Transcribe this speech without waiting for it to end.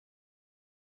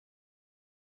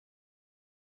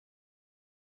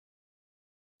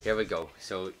Here we go.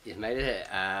 So you've made it.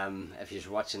 If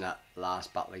you're watching that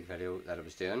last Battle League video that I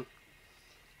was doing,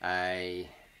 I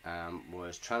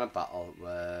was trying to battle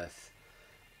with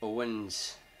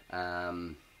Owen's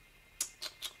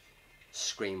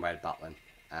screen while battling.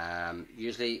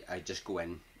 Usually I just go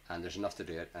in and there's enough to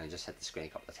do it, and I just hit the screen a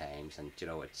couple of times, and you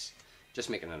know, it's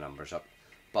just making the numbers up.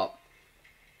 But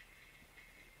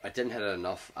I didn't hit it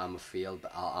enough. I failed.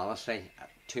 But honestly,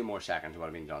 2 more seconds would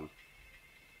have been done.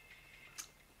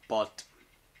 But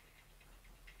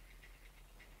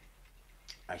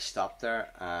I stopped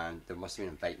there, and they must have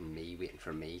been inviting me, waiting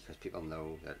for me, because people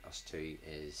know that us two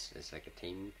is like a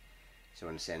team. So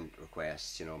when I send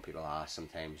requests, you know, people ask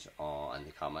sometimes in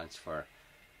the comments for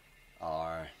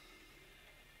our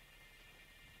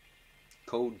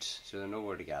codes, so they know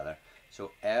we're together.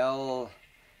 So El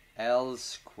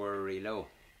Squirrelo.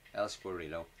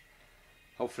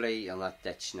 Hopefully you'll not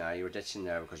ditch now. You were ditching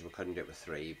there because we couldn't do it with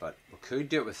 3, but we could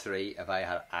do it with 3 if I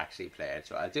had actually played.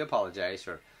 So I do apologise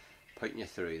for putting you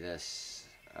through this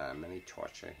mini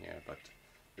torture here, but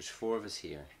there's 4 of us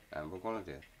here, and we're going to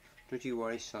do it. Don't you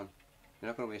worry, son. You're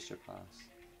not going to waste your pass.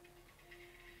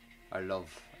 Or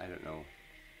love, I don't know.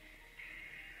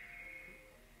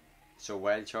 So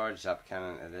wild charge, zap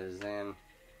cannon it is then.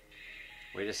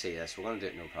 Wait to see this. We're going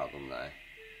to do it no problem now.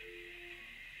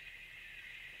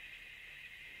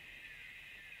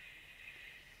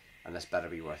 And this better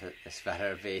be worth it. This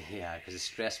better be, yeah, because it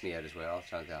stressed me out as well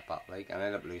trying to do that Battle League, and I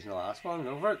ended up losing the last one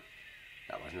over it.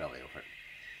 That wasn't really over it.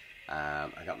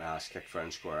 I got my ass kicked fair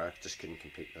and square, just couldn't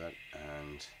compete with it,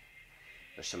 and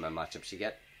there's some of the matchups you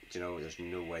get, you know, there's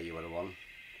no way you would have won.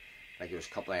 Like, there was a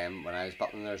couple of them when I was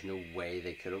battling, there's no way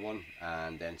they could have won,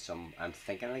 and then some, I'm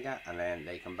thinking like that, and then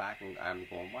they come back and I'm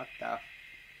going, what the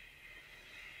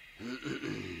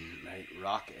right,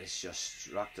 rock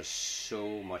does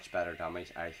so much better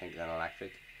damage, I think, than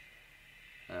electric.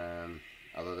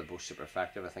 Although they're both super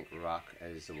effective, I think rock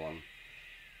is the one.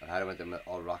 If I had went with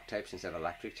all rock types instead of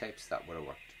electric types, that would have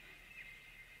worked.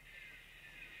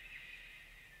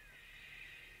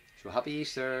 So happy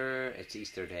Easter! It's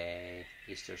Easter Day,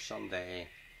 Easter Sunday.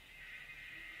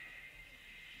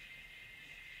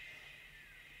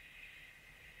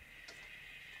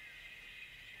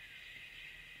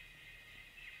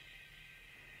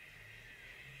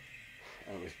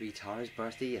 And it was wee Tara's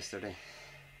birthday yesterday.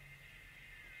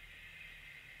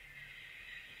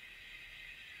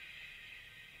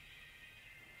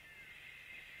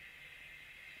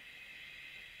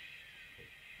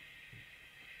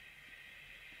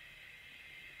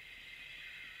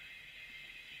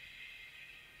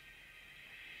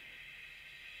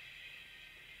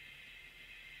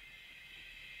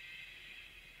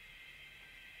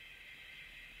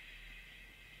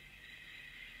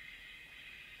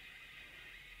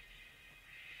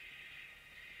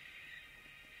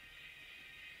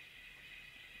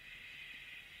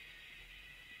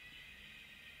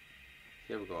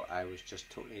 Here we go. I was just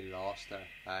totally lost there.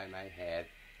 My head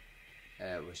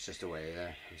was just away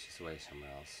there. It was just away somewhere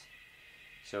else.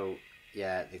 So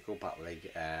yeah, they go Battle League.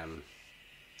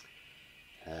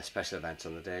 Special events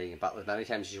on the day. You can battle as many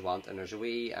times as you want, and there's a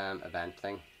wee event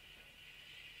thing.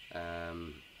 I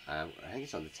think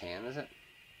it's on the 10, is it?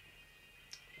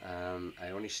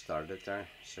 I only started there,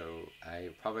 so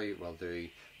I probably will do,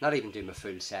 not even do my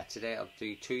full set today. I'll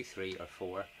do 2, 3 or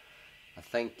 4. I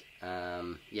think,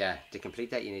 yeah, to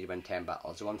complete that you need to win 10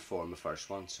 battles. I won 4 in the first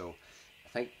one, so I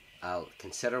think I'll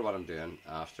consider what I'm doing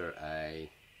after I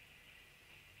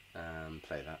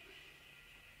play that.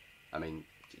 I mean,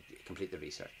 complete the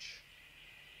research.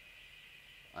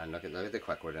 And look at the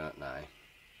quick we're doing it now.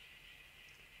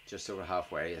 Just over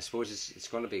halfway. I suppose it's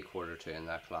going to be 1:45 in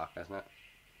that clock, isn't it?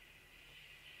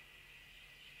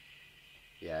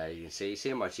 Yeah, you can see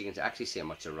how much, you can actually see how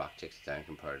much the rock takes it down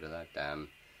compared to that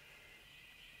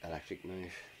electric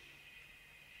move.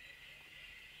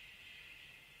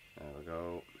 There we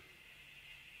go.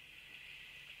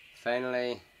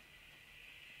 Finally,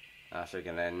 after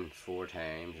getting in 4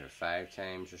 times or 5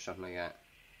 times or something like that,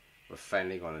 we're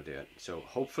finally going to do it. So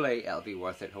hopefully it'll be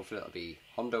worth it. Hopefully it'll be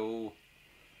hundo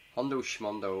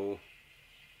schmundo.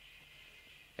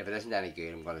 If it isn't any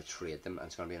good, I'm going to trade them, and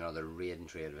it's going to be another raid and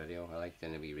trade video. I like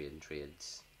doing the wee raid and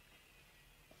trades.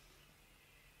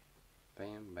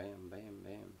 Bam, bam, bam,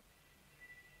 bam.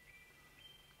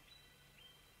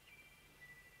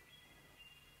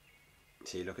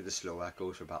 See, look at the slow that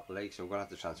goes for Battle League, so I'm going to have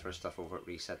to transfer stuff over,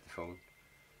 reset the phone.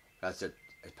 That's it.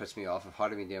 It puts me off of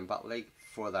hardly been doing Battle League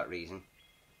for that reason.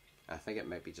 I think it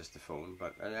might be just the phone,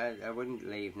 but I wouldn't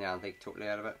leave Niantic totally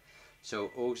out of it. So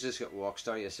Oaks has got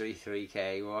Walkstar, you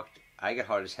 33k walked. I got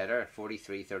hardest hitter,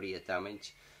 43, 38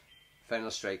 damage. Final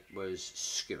strike was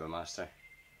Scuba Master.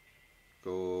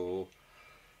 Go.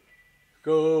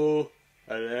 Go.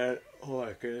 And then, oh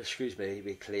my goodness, excuse me,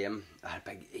 we claim I had a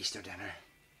big Easter dinner.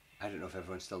 I don't know if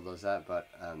everyone still does that, but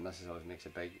Mrs. always makes a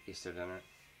big Easter dinner.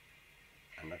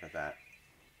 And look at that.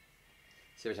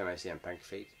 See, every time I see him pink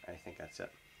feet, I think that's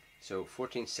it. So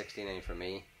 14.69 for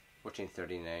me,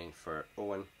 14.39 for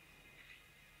Owen.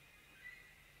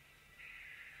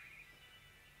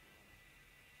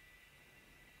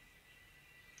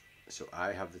 So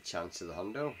I have the chance of the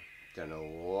hundo. Don't know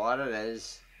what it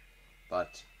is,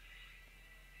 but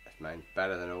if mine's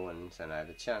better than Owen's, then I have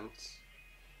a chance.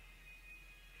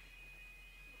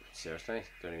 Seriously,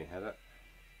 don't even hit it.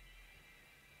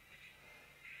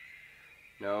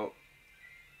 No.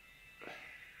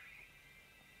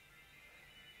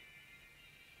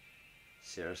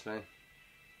 Seriously.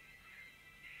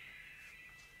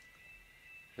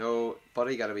 No,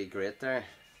 buddy got to be great there.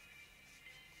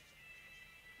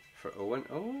 For Owen.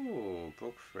 Oh,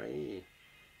 broke free.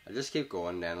 I'll just keep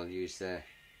going, then I'll use the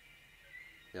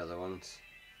other ones.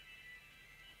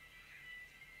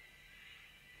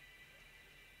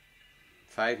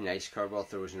 Five nice curveball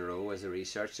throws in a row as a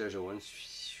research. There's Owen's.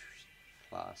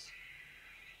 Class.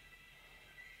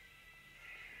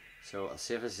 So I'll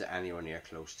see if it's anywhere near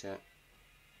close to it.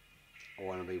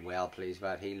 Owen will be well pleased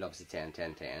with it. He loves the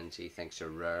 10-10-10s. He thinks they're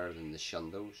rarer than the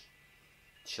shundos.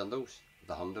 Shundos?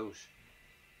 The hundos.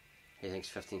 He thinks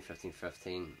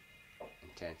 15-15-15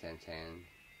 and 10-10-10.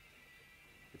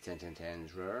 The 10-10-10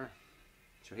 is rare.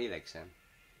 So he likes him.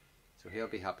 So he'll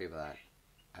be happy with that.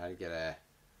 I'll get a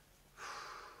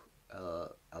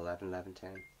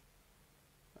 11-11-10.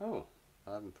 Oh,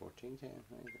 11-14-10. Okay.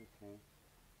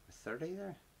 With 30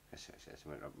 there? I guess it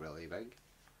went up really big.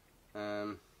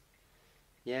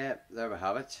 Yeah, there we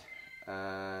have it.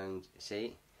 And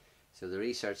see, so the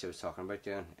research I was talking about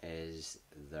doing is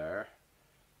there.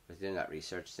 I was doing that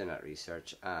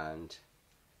research, and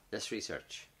this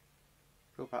research.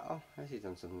 Go battle? Has he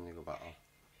done something to go battle?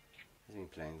 Has he been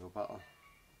playing go battle?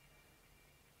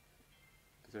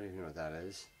 I don't even know what that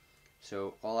is.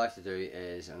 So all I have to do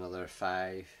is another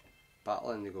 5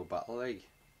 battle in the go battle league.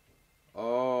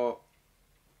 Oh,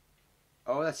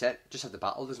 that's it. Just have the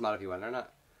battle. Doesn't matter if you win or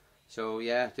not. So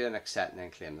yeah, do the next set and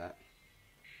then claim that.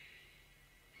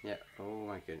 Yeah. Oh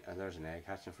my goodness. And there's an egg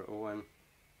hatching for Owen.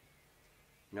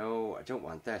 No, I don't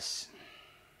want this.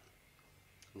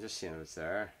 I'm just seeing if it's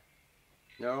there.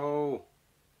 No.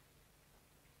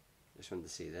 Just wanted to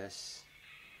see this.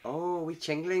 Oh, we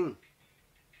chingling.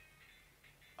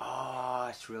 Oh,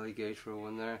 it's really good for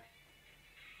Owen there.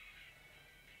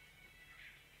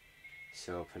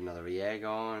 So put another egg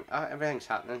on. Ah, everything's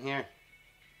happening here.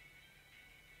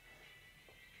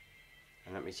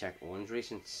 And let me check Owen's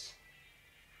recents.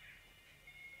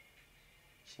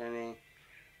 Shiny.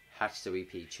 Hatched the wee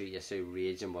Pichu. Yes, so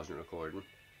Raging wasn't recording.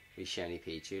 Wee shiny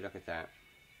Pichu, look at that.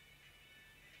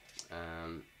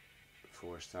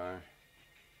 4-star.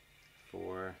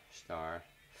 4-star.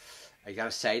 I got a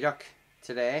Psyduck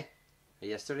today.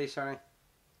 Yesterday, sorry.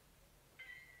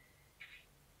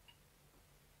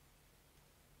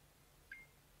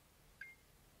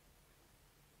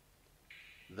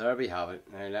 There we have it.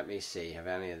 Now let me see, have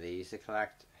any of these to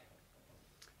collect?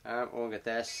 We'll get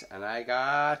this, and I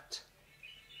got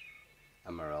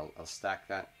a Merle. I'll stack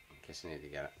that in case I need to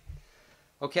get it.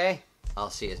 Okay, I'll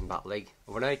see you in Battle League.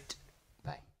 Over and out.